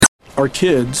Our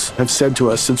kids have said to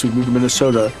us since we moved to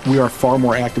Minnesota, we are far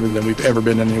more active than we've ever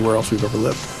been anywhere else we've ever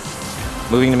lived.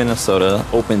 Moving to Minnesota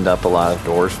opened up a lot of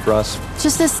doors for us.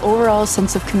 Just this overall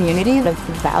sense of community, of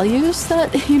values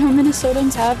that,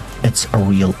 Minnesotans have. It's a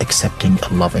real accepting,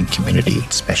 loving community,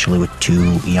 especially with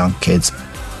 2 young kids.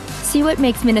 See what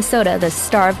makes Minnesota the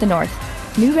star of the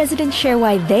North. New residents share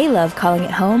why they love calling it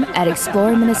home at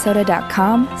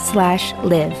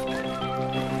exploreminnesota.com/live.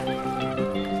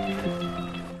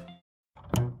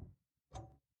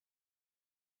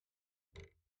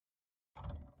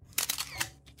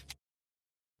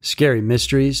 Scary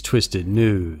Mysteries, Twisted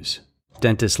News,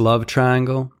 Dentist Love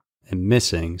Triangle, and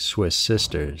Missing Swiss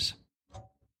Sisters.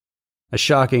 A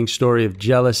shocking story of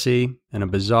jealousy and a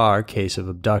bizarre case of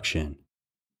abduction.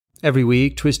 Every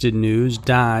week, Twisted News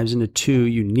dives into 2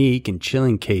 unique and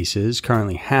chilling cases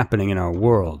currently happening in our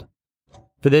world.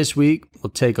 For this week,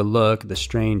 we'll take a look at the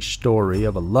strange story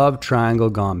of a love triangle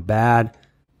gone bad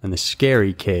and the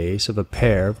scary case of a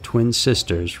pair of twin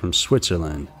sisters from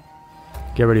Switzerland.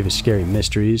 Get ready for Scary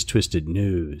Mysteries, Twisted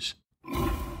News.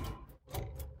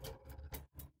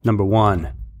 Number 1.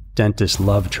 Dentist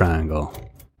Love Triangle.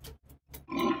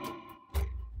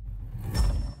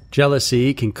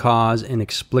 Jealousy can cause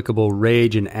inexplicable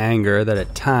rage and anger that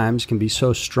at times can be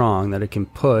so strong that it can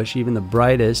push even the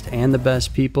brightest and the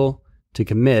best people to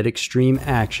commit extreme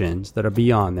actions that are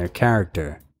beyond their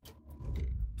character.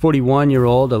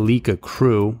 41-year-old Alika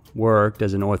Crew worked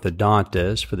as an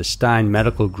orthodontist for the Stein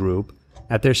Medical Group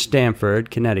at their Stamford,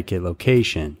 Connecticut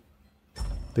location.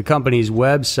 The company's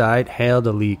website hailed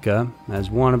Alika as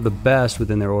one of the best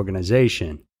within their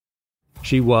organization.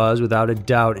 She was, without a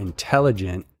doubt,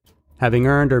 intelligent, having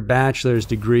earned her bachelor's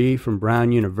degree from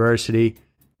Brown University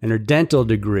and her dental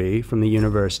degree from the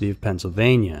University of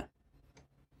Pennsylvania.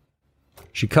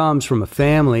 She comes from a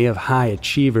family of high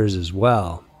achievers as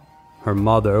well. Her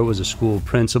mother was a school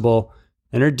principal,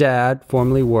 and her dad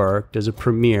formerly worked as a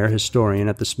premier historian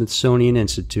at the Smithsonian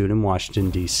Institute in Washington,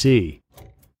 D.C.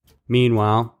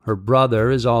 Meanwhile, her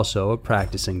brother is also a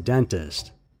practicing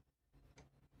dentist.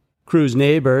 Crew's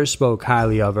neighbors spoke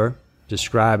highly of her,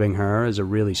 describing her as a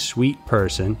really sweet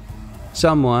person,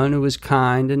 someone who was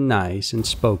kind and nice and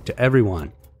spoke to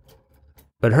everyone.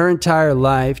 But her entire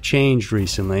life changed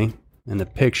recently, and the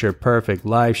picture-perfect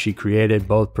life she created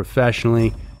both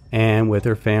professionally and with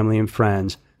her family and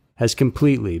friends has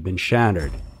completely been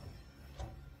shattered.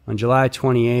 On July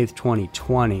 28,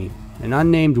 2020, an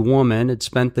unnamed woman had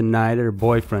spent the night at her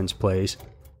boyfriend's place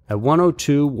at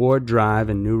 102 Ward Drive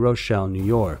in New Rochelle, New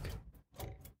York.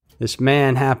 This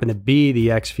man happened to be the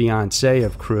ex-fiancé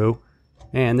of Crew,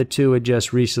 and the two had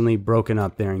just recently broken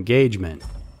up their engagement.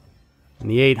 And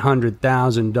the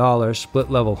 $800,000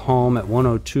 split-level home at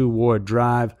 102 Ward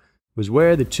Drive was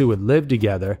where the two had lived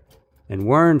together and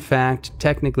were in fact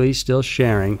technically still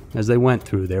sharing as they went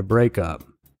through their breakup.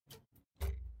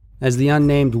 As the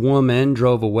unnamed woman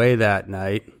drove away that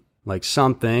night, like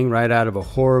something right out of a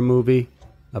horror movie,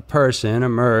 a person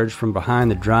emerged from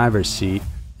behind the driver's seat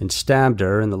and stabbed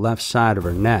her in the left side of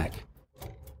her neck.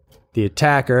 The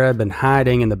attacker had been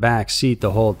hiding in the back seat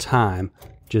the whole time,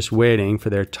 just waiting for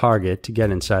their target to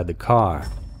get inside the car.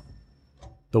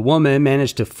 The woman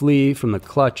managed to flee from the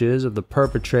clutches of the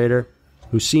perpetrator,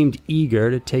 who seemed eager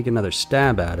to take another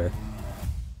stab at her.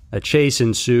 A chase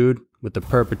ensued, with the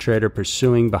perpetrator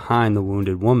pursuing behind the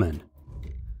wounded woman.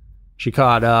 She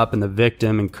caught up and the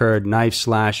victim incurred knife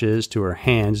slashes to her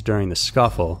hands during the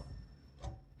scuffle.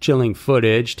 Chilling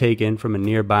footage taken from a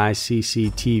nearby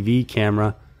CCTV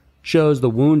camera shows the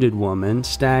wounded woman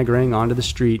staggering onto the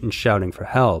street and shouting for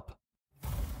help.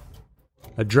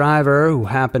 A driver who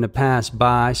happened to pass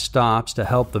by stops to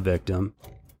help the victim.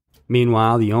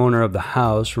 Meanwhile, the owner of the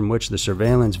house from which the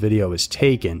surveillance video was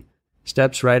taken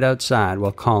steps right outside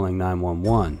while calling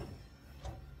 911.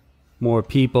 More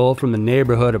people from the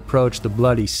neighborhood approach the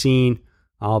bloody scene,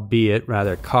 albeit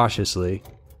rather cautiously,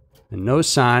 and no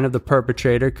sign of the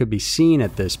perpetrator could be seen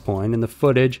at this point in the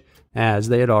footage, as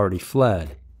they had already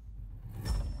fled.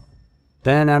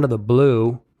 Then, out of the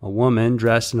blue, a woman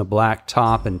dressed in a black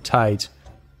top and tights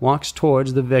walks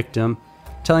towards the victim,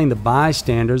 telling the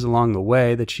bystanders along the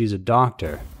way that she's a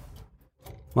doctor.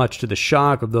 Much to the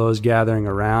shock of those gathering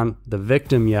around, the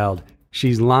victim yelled,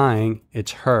 "She's lying,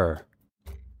 it's her."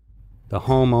 The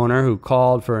homeowner who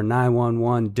called for a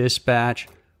 911 dispatch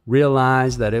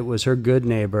realized that it was her good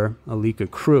neighbor, Alika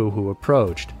Crew, who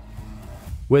approached.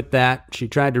 With that, she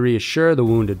tried to reassure the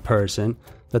wounded person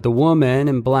that the woman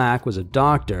in black was a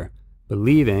doctor,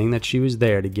 believing that she was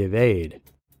there to give aid.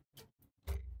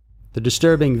 The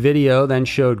disturbing video then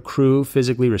showed Crew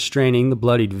physically restraining the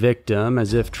bloodied victim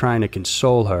as if trying to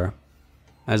console her.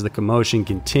 As the commotion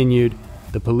continued,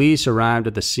 the police arrived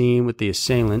at the scene with the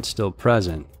assailant still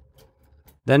present.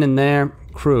 Then and there,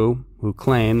 Crew, who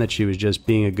claimed that she was just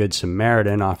being a good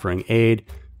Samaritan offering aid,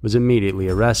 was immediately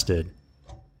arrested.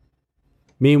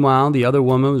 Meanwhile, the other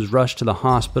woman was rushed to the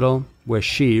hospital where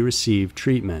she received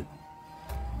treatment.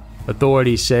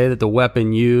 Authorities say that the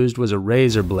weapon used was a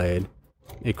razor blade.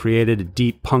 It created a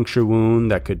deep puncture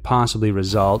wound that could possibly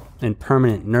result in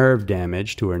permanent nerve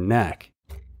damage to her neck.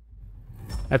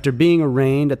 After being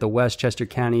arraigned at the Westchester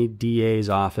County DA's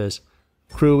office,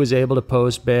 Crew was able to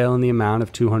post bail in the amount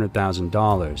of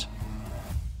 $200,000.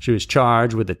 She was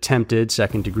charged with attempted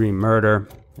second-degree murder,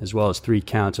 as well as 3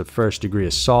 counts of first-degree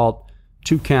assault,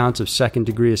 2 counts of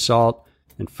second-degree assault,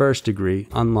 and first-degree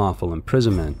unlawful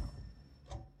imprisonment.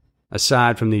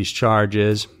 Aside from these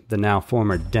charges, the now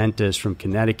former dentist from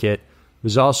Connecticut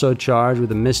was also charged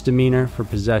with a misdemeanor for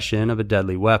possession of a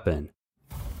deadly weapon.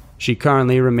 She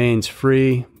currently remains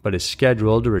free, but is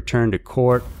scheduled to return to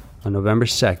court on November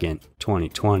 2nd,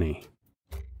 2020.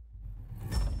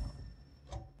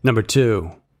 Number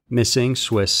 2. Missing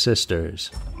Swiss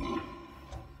Sisters.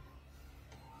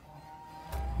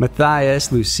 Matthias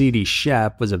Lucidi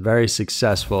Shep was a very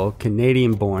successful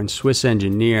Canadian-born Swiss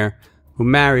engineer who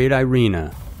married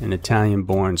Irina, an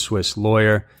Italian-born Swiss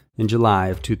lawyer, in July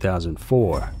of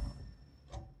 2004.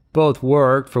 Both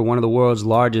worked for one of the world's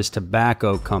largest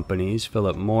tobacco companies,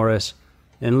 Philip Morris,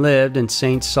 and lived in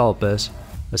St. Sulpice,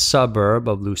 a suburb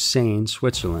of Lucerne,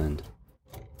 Switzerland.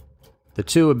 The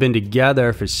two had been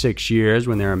together for 6 years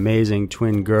when their amazing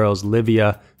twin girls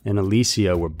Livia and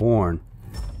Alicia were born.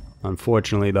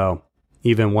 Unfortunately, though,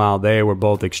 even while they were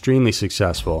both extremely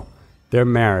successful, their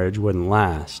marriage wouldn't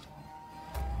last.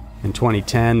 In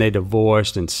 2010, they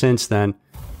divorced, and since then,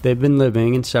 they've been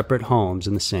living in separate homes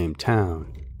in the same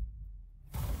town.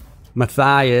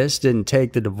 Matthias didn't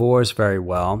take the divorce very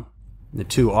well. The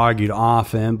two argued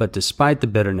often, but despite the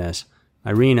bitterness,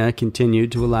 Irina continued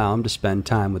to allow him to spend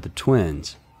time with the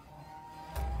twins.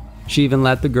 She even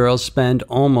let the girls spend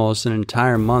almost an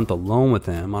entire month alone with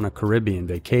him on a Caribbean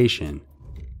vacation.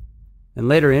 In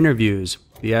later interviews,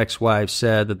 the ex-wife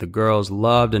said that the girls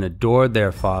loved and adored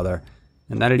their father,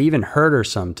 and that it even hurt her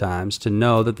sometimes to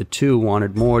know that the two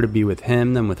wanted more to be with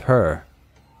him than with her.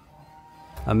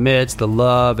 Amidst the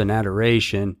love and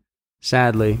adoration,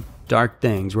 sadly, dark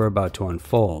things were about to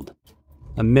unfold,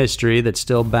 a mystery that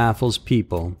still baffles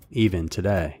people even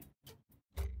today.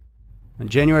 On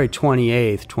January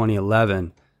 28,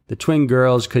 2011, the twin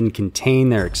girls couldn't contain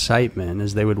their excitement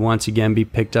as they would once again be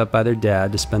picked up by their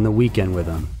dad to spend the weekend with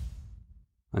him.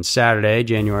 On Saturday,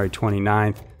 January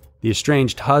 29th, the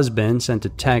estranged husband sent a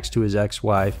text to his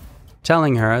ex-wife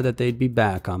telling her that they'd be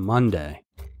back on Monday.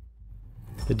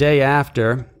 The day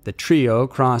after, the trio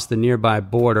crossed the nearby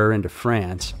border into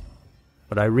France,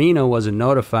 but Irina wasn't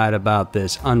notified about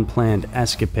this unplanned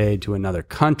escapade to another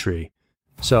country,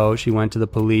 so she went to the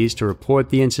police to report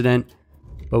the incident,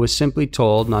 but was simply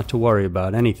told not to worry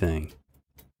about anything.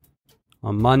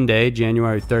 On Monday,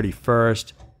 January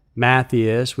 31st,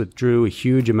 Matthias withdrew a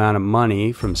huge amount of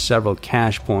money from several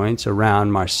cash points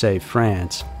around Marseille,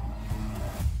 France.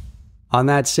 On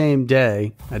that same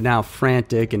day, a now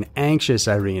frantic and anxious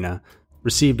Irina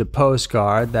received a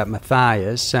postcard that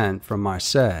Matthias sent from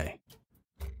Marseille.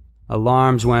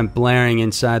 Alarms went blaring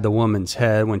inside the woman's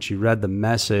head when she read the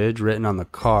message written on the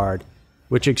card,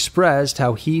 which expressed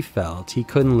how he felt he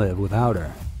couldn't live without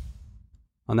her.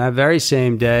 On that very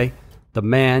same day, the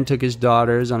man took his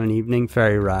daughters on an evening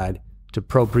ferry ride to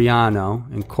Propriano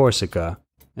in Corsica,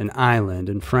 an island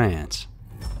in France.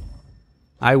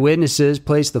 Eyewitnesses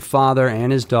placed the father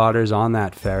and his daughters on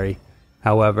that ferry.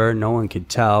 However, no one could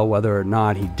tell whether or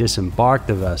not he disembarked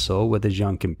the vessel with his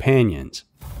young companions.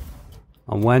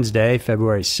 On Wednesday,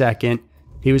 February 2nd,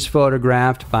 he was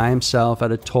photographed by himself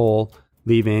at a toll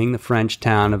leaving the French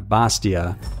town of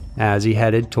Bastia as he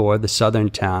headed toward the southern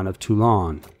town of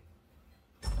Toulon.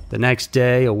 The next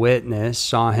day, a witness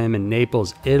saw him in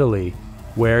Naples, Italy,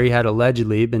 where he had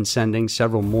allegedly been sending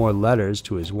several more letters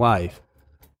to his wife,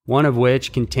 one of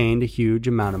which contained a huge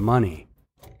amount of money.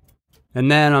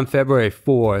 And then on February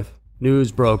 4th,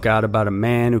 news broke out about a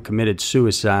man who committed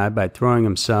suicide by throwing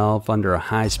himself under a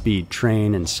high-speed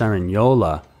train in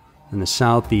Cerignola, in the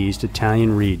southeast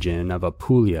Italian region of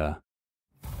Apulia.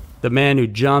 The man who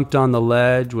jumped on the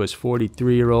ledge was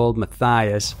 43-year-old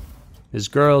Matthias. His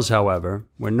girls, however,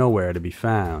 were nowhere to be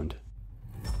found.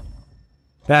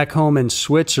 Back home in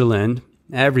Switzerland,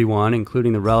 everyone,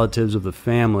 including the relatives of the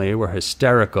family, were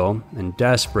hysterical and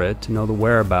desperate to know the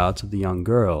whereabouts of the young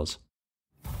girls.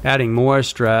 Adding more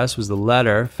stress was the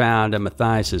letter found at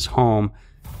Matthias's home,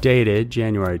 dated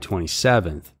January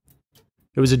 27th.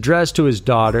 It was addressed to his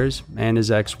daughters and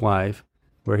his ex-wife,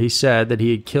 where he said that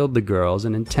he had killed the girls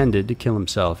and intended to kill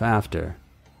himself after.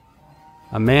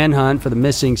 A manhunt for the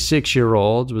missing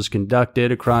 6-year-olds was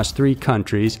conducted across 3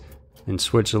 countries, in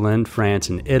Switzerland, France,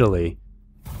 and Italy.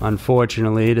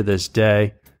 Unfortunately, to this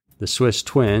day, the Swiss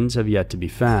twins have yet to be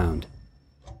found.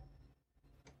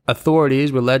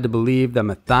 Authorities were led to believe that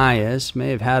Matthias may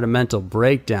have had a mental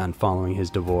breakdown following his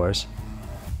divorce.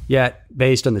 Yet,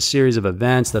 based on the series of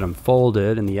events that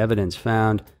unfolded and the evidence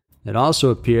found, it also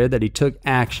appeared that he took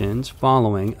actions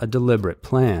following a deliberate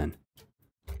plan.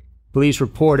 Police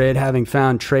reported having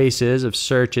found traces of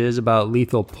searches about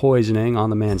lethal poisoning on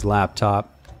the man's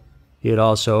laptop. He had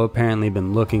also apparently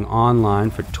been looking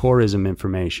online for tourism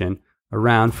information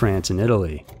around France and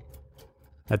Italy.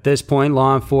 At this point,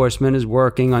 law enforcement is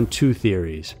working on 2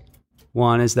 theories.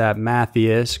 One is that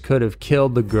Matthias could have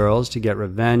killed the girls to get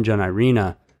revenge on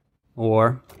Irina,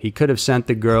 or he could have sent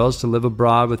the girls to live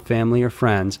abroad with family or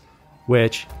friends,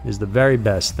 which is the very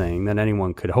best thing that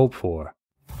anyone could hope for.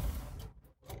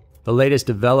 The latest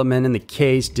development in the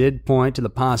case did point to the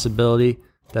possibility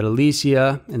that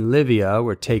Alicia and Livia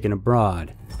were taken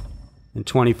abroad. In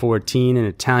 2014, an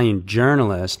Italian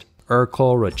journalist,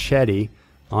 Ercole Rocchetti,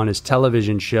 on his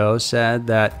television show said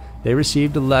that they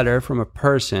received a letter from a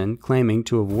person claiming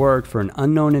to have worked for an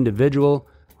unknown individual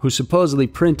who supposedly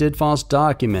printed false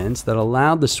documents that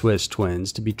allowed the Swiss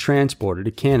twins to be transported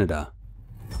to Canada.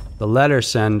 The letter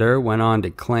sender went on to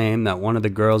claim that one of the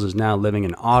girls is now living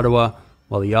in Ottawa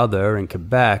while the other in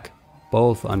Quebec,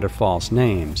 both under false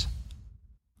names.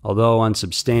 Although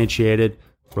unsubstantiated,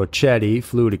 Rocchetti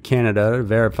flew to Canada to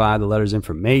verify the letter's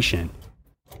information.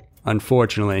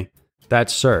 Unfortunately, that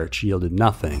search yielded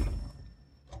nothing.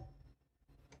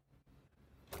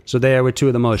 So there were 2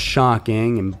 of the most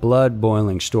shocking and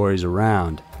blood-boiling stories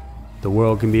around. The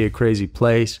world can be a crazy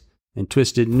place, and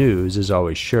Twisted News is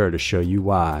always sure to show you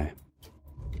why.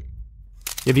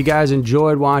 If you guys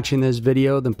enjoyed watching this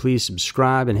video, then please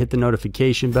subscribe and hit the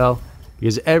notification bell,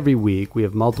 because every week we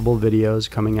have multiple videos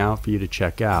coming out for you to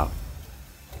check out.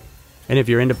 And if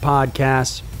you're into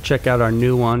podcasts, check out our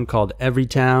new one called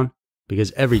Everytown,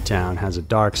 because every town has a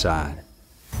dark side.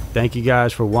 Thank you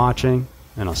guys for watching,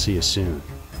 and I'll see you soon.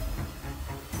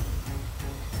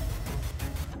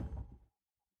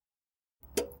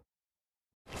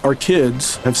 Our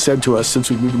kids have said to us since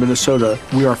we moved to Minnesota,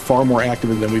 we are far more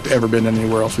active than we've ever been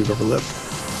anywhere else we've ever lived.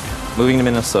 Moving to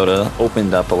Minnesota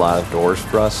opened up a lot of doors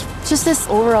for us. Just this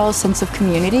overall sense of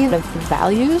community, of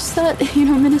values that,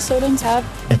 Minnesotans have.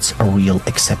 It's a real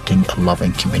accepting,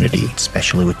 loving community,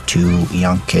 especially with 2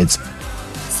 young kids.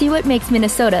 See what makes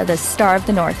Minnesota the star of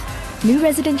the North. New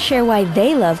residents share why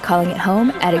they love calling it home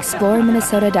at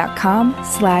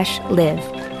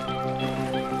exploreminnesota.com/live.